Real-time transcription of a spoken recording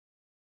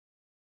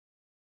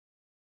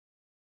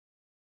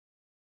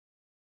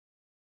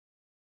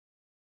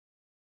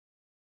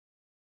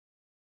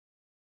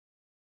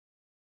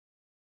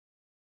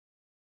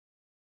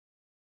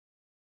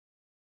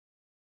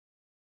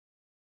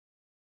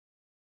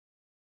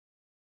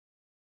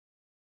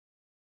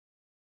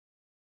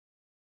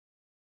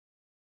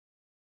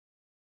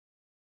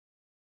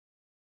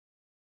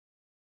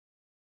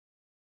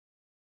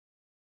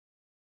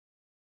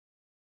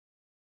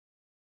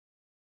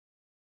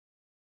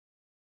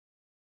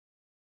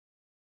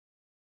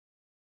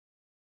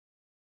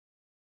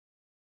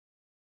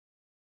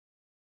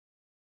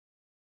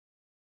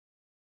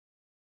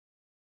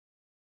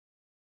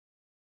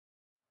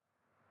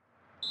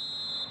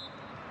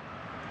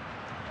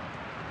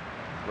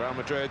Real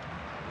Madrid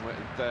with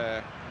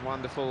their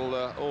wonderful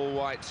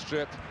all-white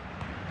strip,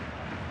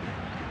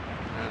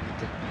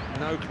 and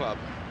no club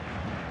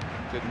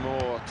did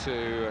more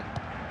to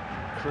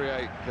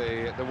create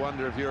the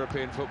wonder of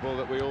European football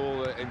that we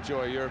all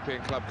enjoy,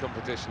 European club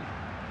competition,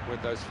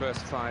 with those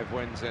first 5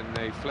 wins in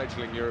the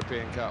fledgling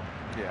European Cup.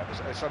 Yeah,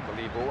 it's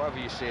unbelievable. Whatever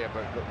you say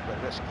about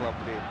this club,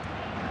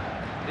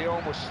 they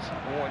almost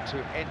want to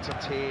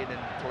entertain and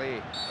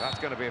play. That's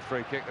going to be a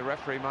free kick. The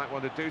referee might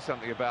want to do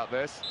something about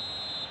this.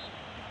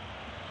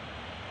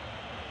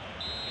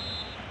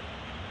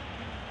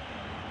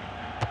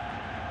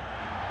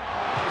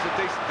 It was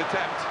a decent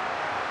attempt,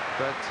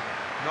 but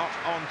not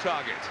on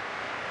target.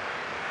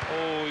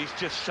 Oh, he's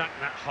just sacked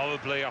that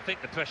horribly. I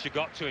think the pressure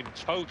got to him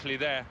totally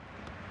there.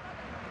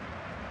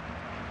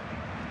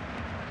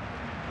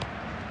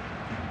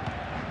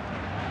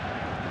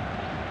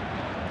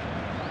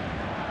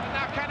 And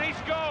now can he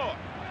score?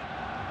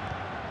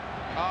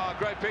 Ah,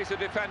 great piece of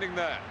defending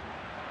there.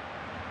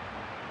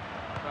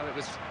 Well, it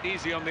was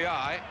easy on the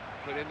eye,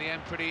 but in the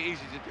end pretty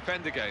easy to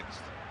defend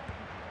against.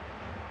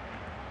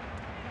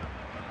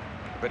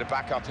 A bit of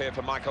backup here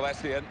for Michael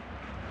Essien.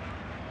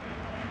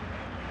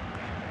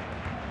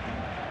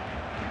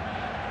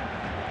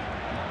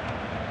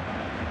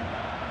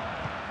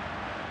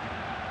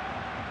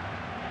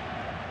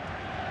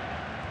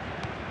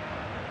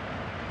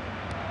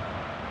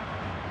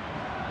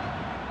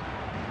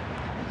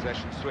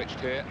 Possession switched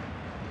here.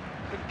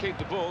 Couldn't keep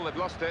the ball, they've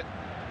lost it.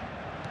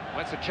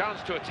 Well, it's a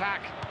chance to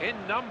attack in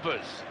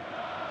numbers.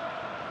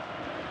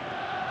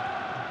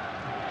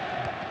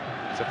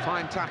 It's a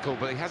fine tackle,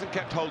 but he hasn't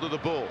kept hold of the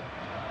ball.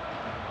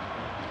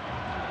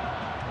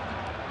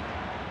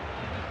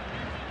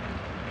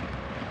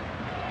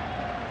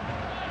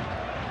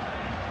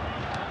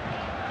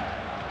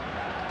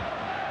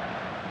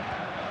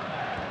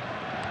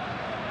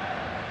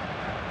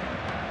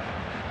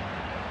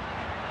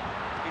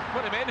 He's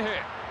put him in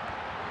here.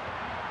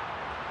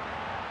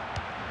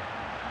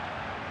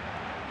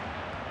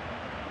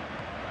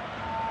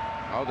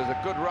 Oh, there's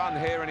a good run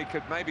here, and he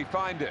could maybe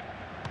find it.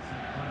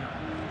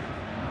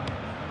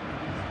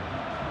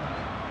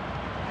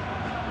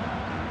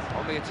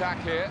 On the attack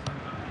here.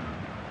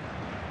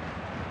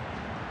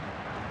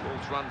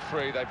 Ball's run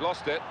free, they've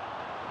lost it.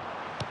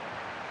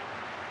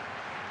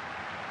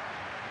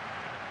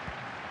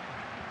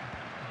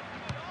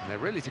 And they're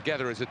really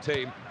together as a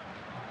team.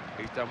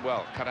 He's done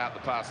well, cut out the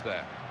pass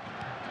there.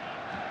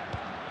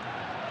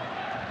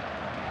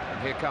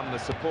 And here come the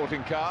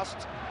supporting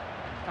cast.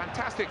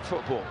 Fantastic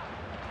football.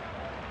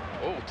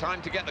 Oh,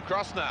 time to get the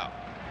cross now.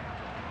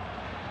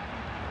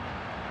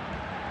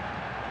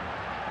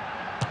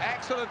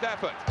 Excellent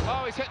effort.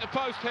 Oh, he's hit the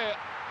post here.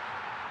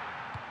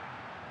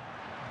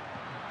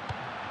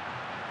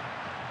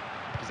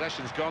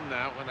 Possession's gone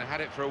now when they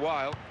had it for a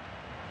while.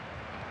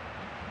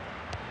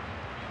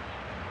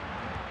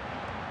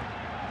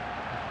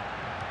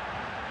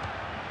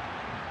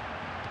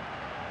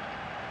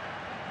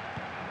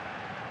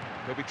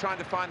 They'll be trying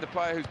to find the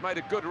player who's made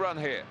a good run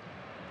here.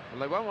 Well,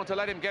 they won't want to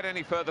let him get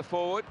any further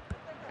forward.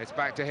 It's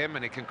back to him,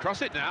 and he can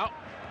cross it now.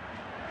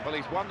 Well,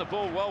 he's won the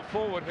ball well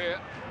forward here.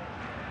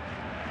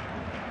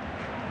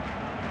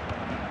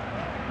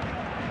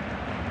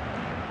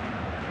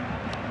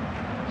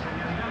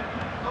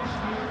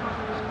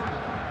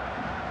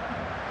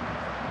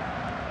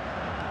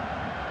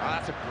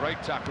 That's a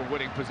great tackle,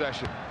 winning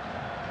possession.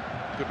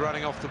 Good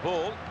running off the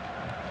ball.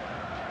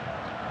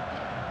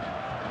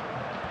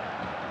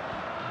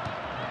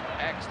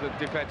 Excellent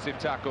defensive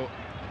tackle.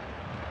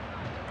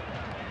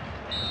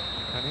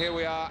 And here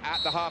we are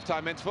at the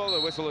half-time interval. The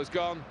whistle has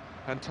gone,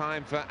 and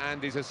time for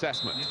Andy's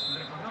assessment.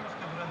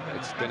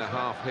 It's been a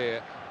half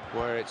here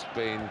where it's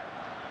been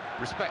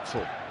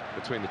respectful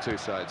between the two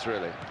sides,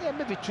 really. Yeah,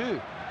 maybe too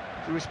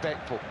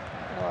respectful.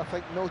 You know, I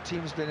think no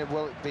team's been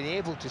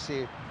able to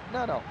say,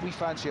 no, we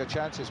fancy our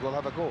chances, we'll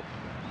have a go.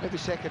 Maybe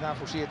second half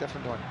we'll see a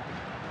different one.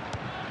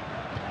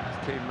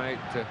 His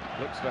teammate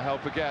looks for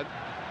help again.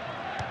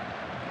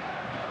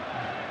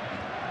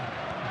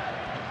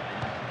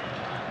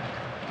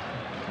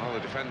 Well, the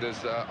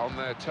defenders are on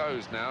their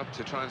toes now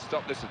to try and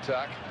stop this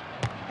attack.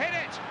 Hit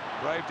it!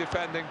 Brave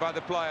defending by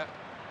the player.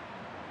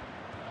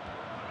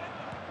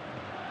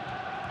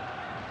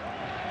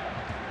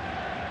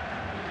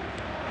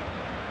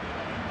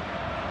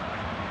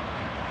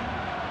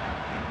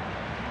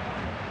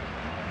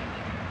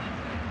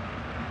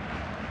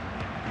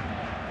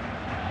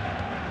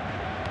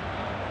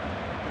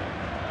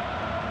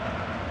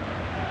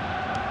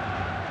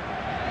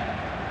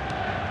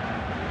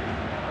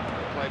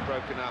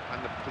 Broken up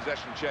and the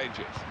possession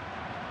changes.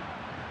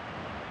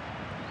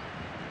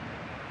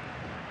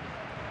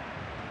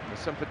 There's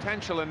some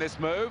potential in this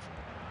move.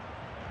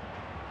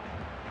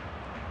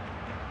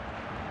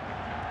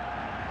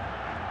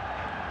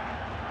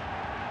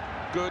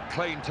 Good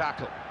clean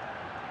tackle.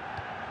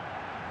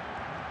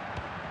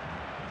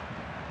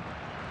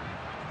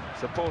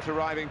 Support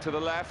arriving to the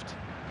left.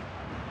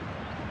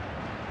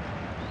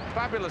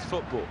 Fabulous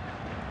football.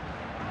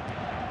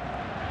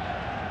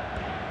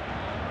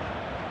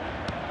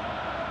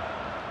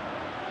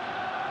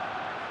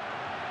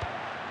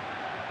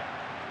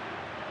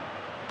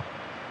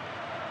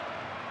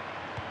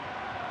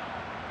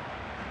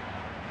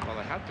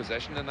 had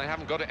possession and they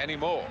haven't got it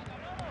anymore.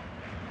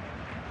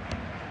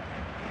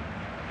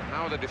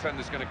 How are the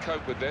defenders going to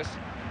cope with this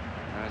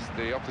as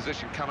the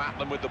opposition come at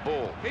them with the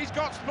ball? He's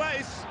got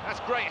space. That's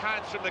great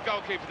hands from the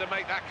goalkeeper to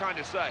make that kind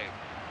of save.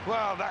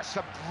 Well, that's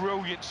a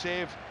brilliant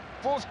save.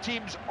 Both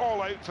teams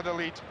all out for the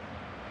lead.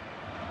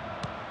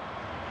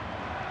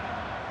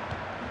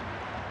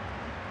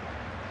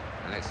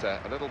 And it's a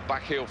little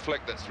back heel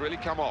flick that's really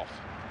come off.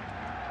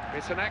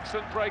 It's an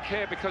excellent break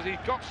here because he's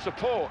got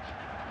support.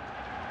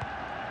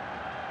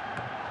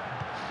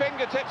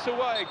 Fingertips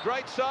away,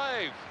 great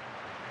save.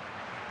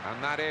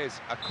 And that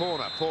is a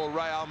corner for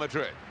Real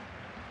Madrid.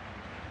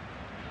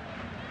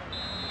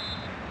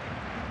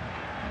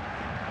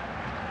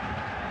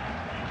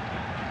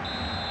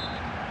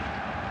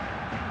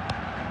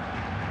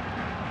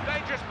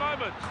 Dangerous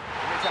moment.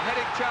 And it's a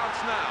heading chance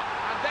now.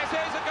 And this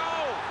is a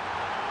goal.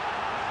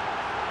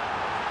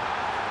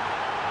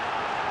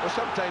 Well,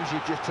 sometimes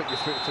you just put your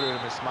foot through him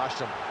and smash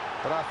him,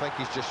 but I think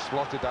he's just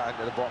slotted that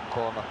into the bottom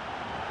corner.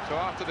 So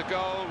after the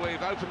goal,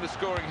 we've opened the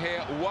scoring here,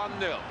 1-0.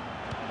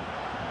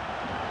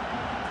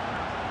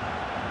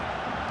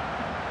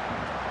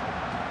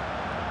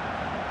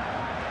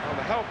 Well,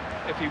 the help,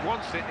 if he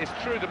wants it, is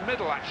through the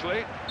middle,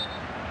 actually.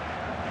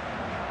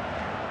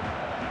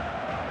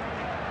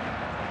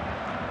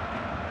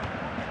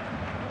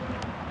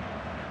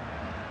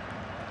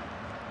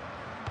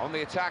 On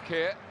the attack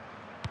here.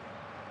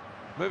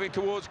 Moving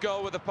towards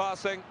goal with the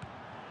passing.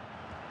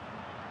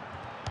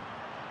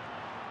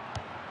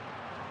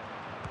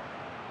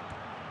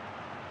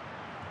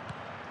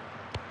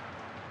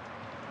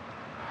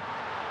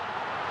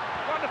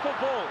 Wonderful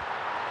ball.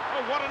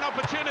 Oh, what an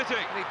opportunity.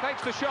 And he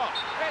takes the shot.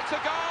 It's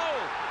a goal!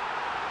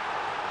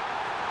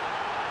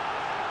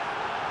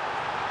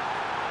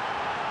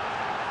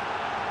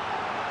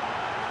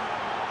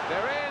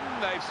 They're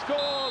in, they've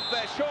scored,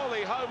 they're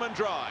surely home and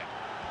dry.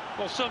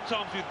 Well,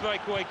 sometimes with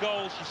breakaway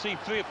goals, you see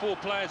 3 or 4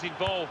 players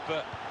involved,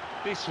 but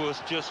this was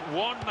just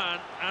one man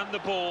and the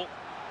ball,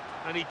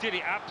 and he did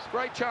it absolutely.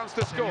 Great chance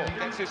to score.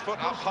 Gets his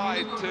foot up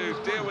high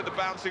to deal with the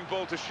bouncing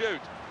ball to shoot.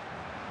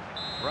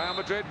 Real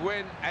Madrid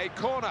win a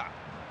corner.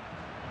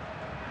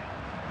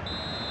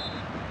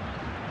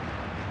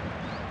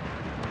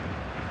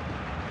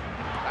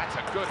 That's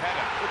a good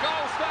header. The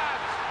goal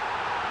stands.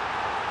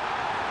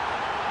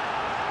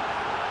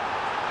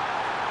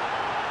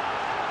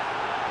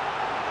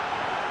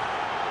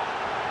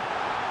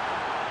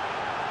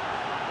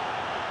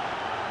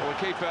 Well,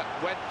 the keeper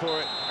went for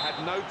it,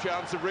 had no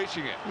chance of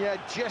reaching it. Yeah,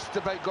 just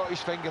about got his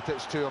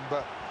fingertips to him,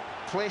 but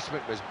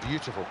placement was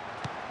beautiful.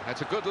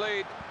 That's a good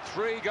lead,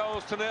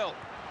 3-0.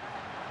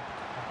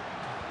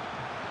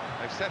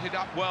 They've set it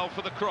up well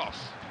for the cross.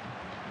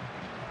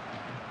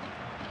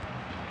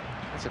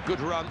 That's a good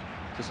run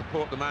to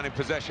support the man in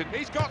possession.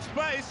 He's got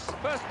space,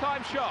 first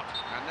time shot.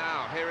 And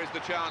now here is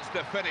the chance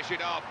to finish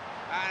it off.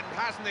 And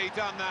hasn't he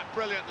done that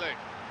brilliantly?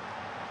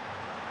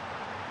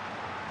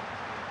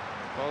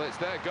 Well, it's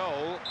their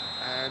goal,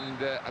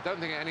 and I don't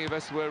think any of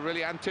us were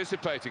really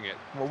anticipating it.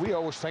 Well, we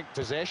always think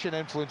possession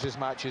influences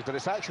matches, but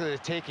it's actually the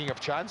taking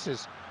of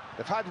chances.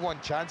 They've had one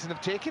chance and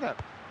they've taken it.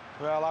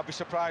 Well, I'll be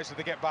surprised if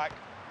they get back.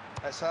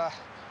 It's a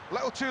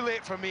little too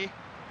late for me.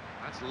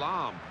 That's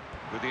Lahm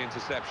with the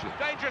interception.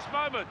 Dangerous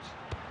moment.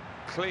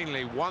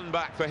 Cleanly won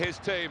back for his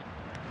team.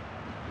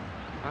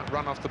 That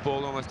run off the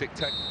ball almost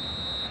dictates.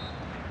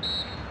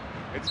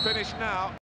 It's finished now.